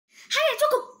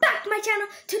channel.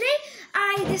 Today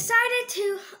I decided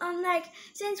to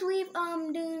since we've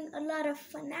doing a lot of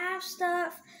Fnaf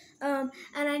stuff and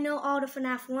I know all the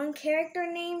Fnaf 1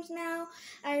 character names now,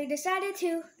 I decided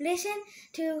to listen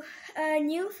to a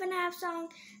new Fnaf song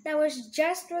that was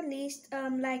just released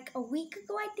like a week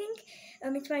ago, I think.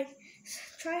 It's by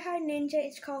tryhardninja.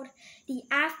 It's called the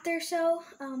Afther. So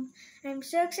I'm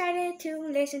so excited to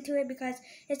listen to it because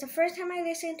it's the first time I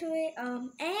listen to it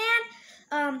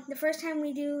and the first time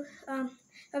we do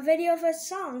a video of a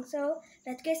song. So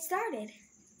let's get started.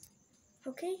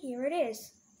 Okay, here it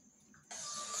is.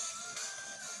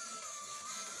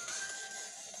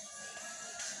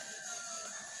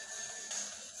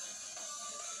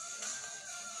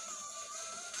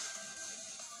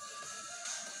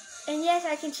 And yes,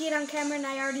 I can see it on camera and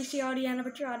I already see all the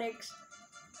animatronics.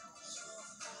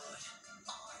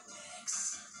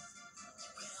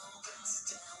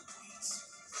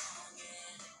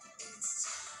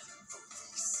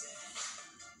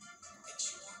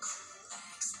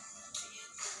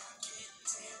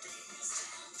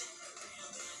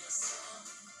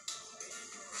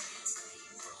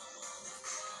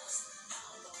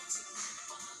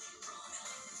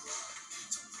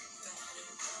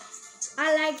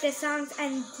 I like the songs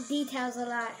and details a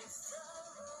lot.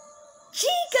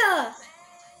 Chica!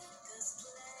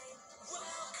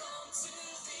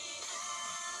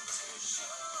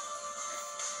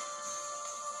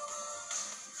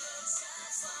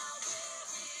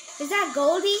 Is that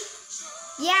Goldie?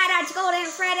 Yeah, that's Golden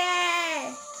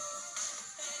Freddy!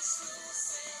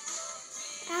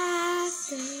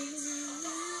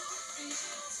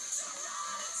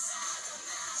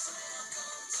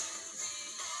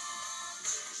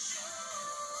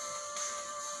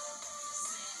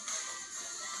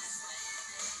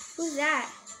 Who's that?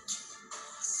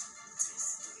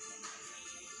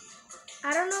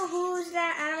 I don't know who's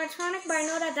that animatronic, but I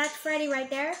know that that's Freddy right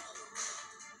there.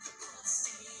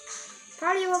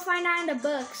 Probably we'll find out in the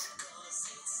books.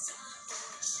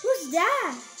 Who's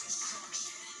that?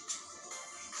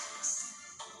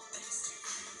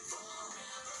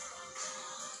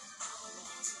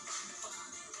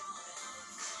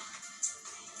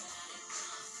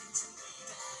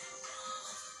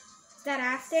 Is that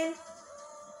Afton?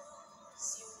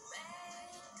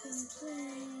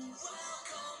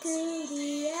 To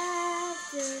the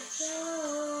after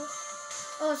show.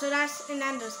 Oh, so that's an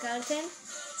endoskeleton.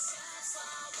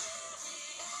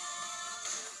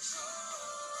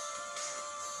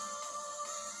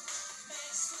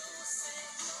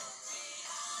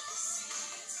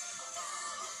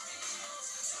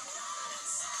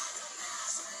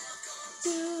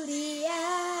 To the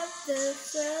after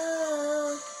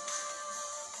show.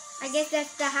 I guess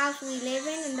that's the house we live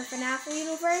in the Fnaf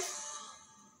universe.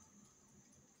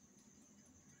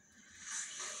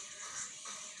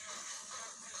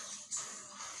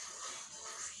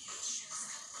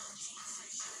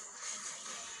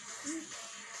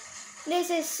 This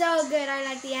is so good. I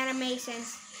like the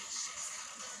animations.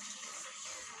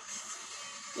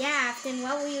 Yeah, Afton,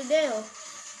 what will you do?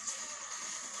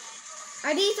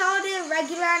 Are these all the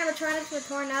regular animatronics were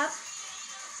torn up?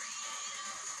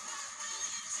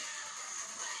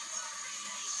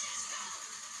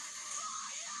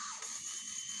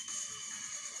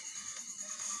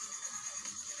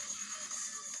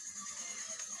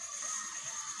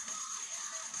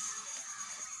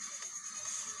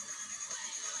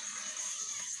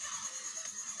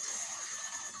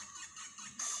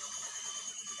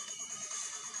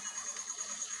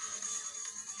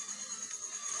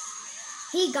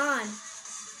 He gone.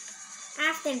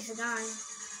 Afton's gone.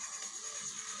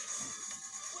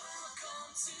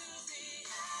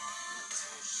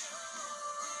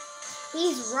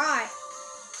 He's rot.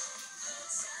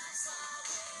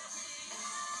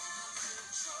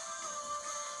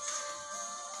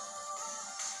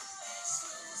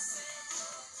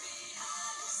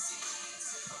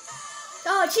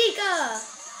 Oh, Chica!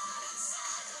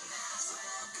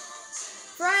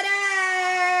 Friday!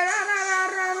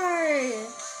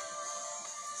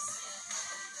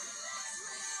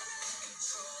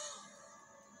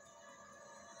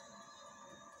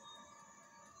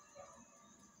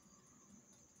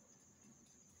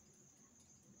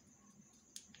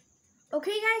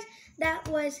 Okay guys, that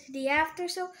was the After.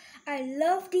 So I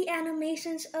love the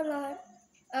animations a lot.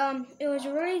 It was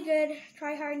really good.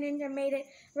 tryhardninja made it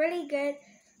really good.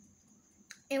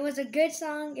 It was a good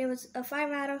song. It was a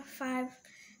 5 out of 5.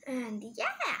 And yeah.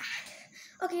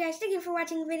 Okay guys, thank you for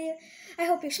watching the video. I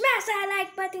hope you smash that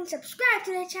like button, subscribe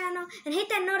to the channel, and hit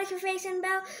that notification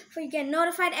bell so you get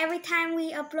notified every time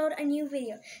we upload a new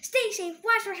video. Stay safe,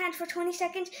 wash your hands for 20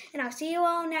 seconds, and I'll see you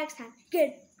all next time.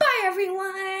 Goodbye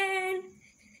everyone!